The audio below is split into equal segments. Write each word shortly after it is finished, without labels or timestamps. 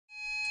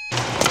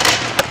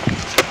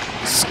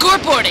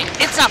Skortboarding!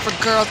 It's not for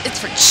girls, it's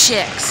for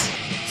chicks.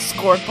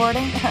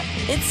 Skortboarding?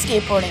 It's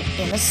skateboarding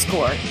in a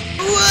skort.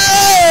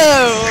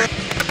 Whoa!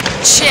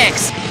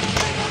 Chicks.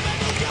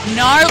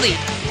 Gnarly.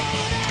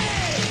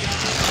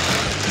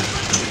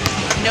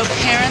 No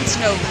parents,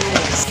 no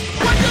rules.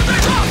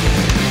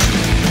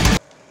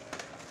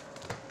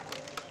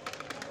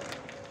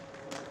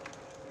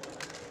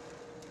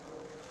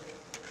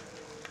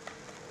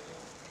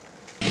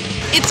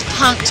 It's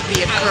punk to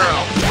be a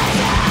girl.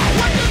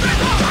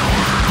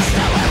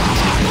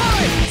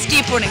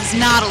 Skateboarding's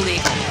not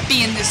illegal.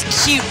 Being this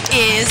cute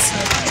is.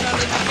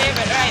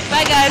 Alright,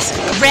 bye guys.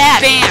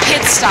 Rad. Bam.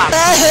 Pit stop.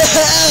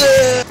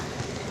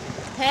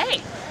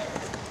 Hey.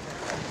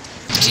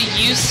 Do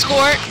you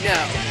skort? No.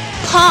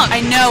 Punk.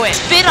 I know it.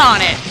 Spit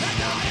on it.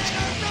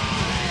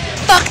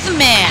 Fuck the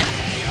man.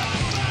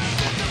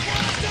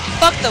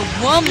 Fuck the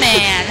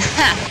woman.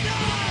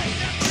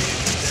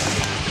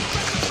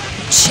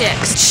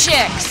 Chicks.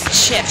 Chicks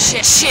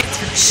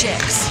for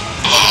chicks.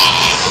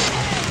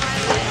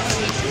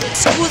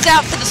 School's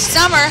out for the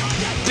summer,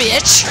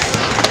 bitch.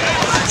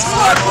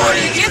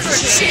 Skortboarding is for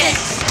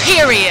chicks.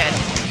 Period.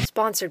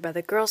 Sponsored by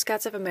the Girl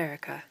Scouts of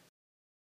America.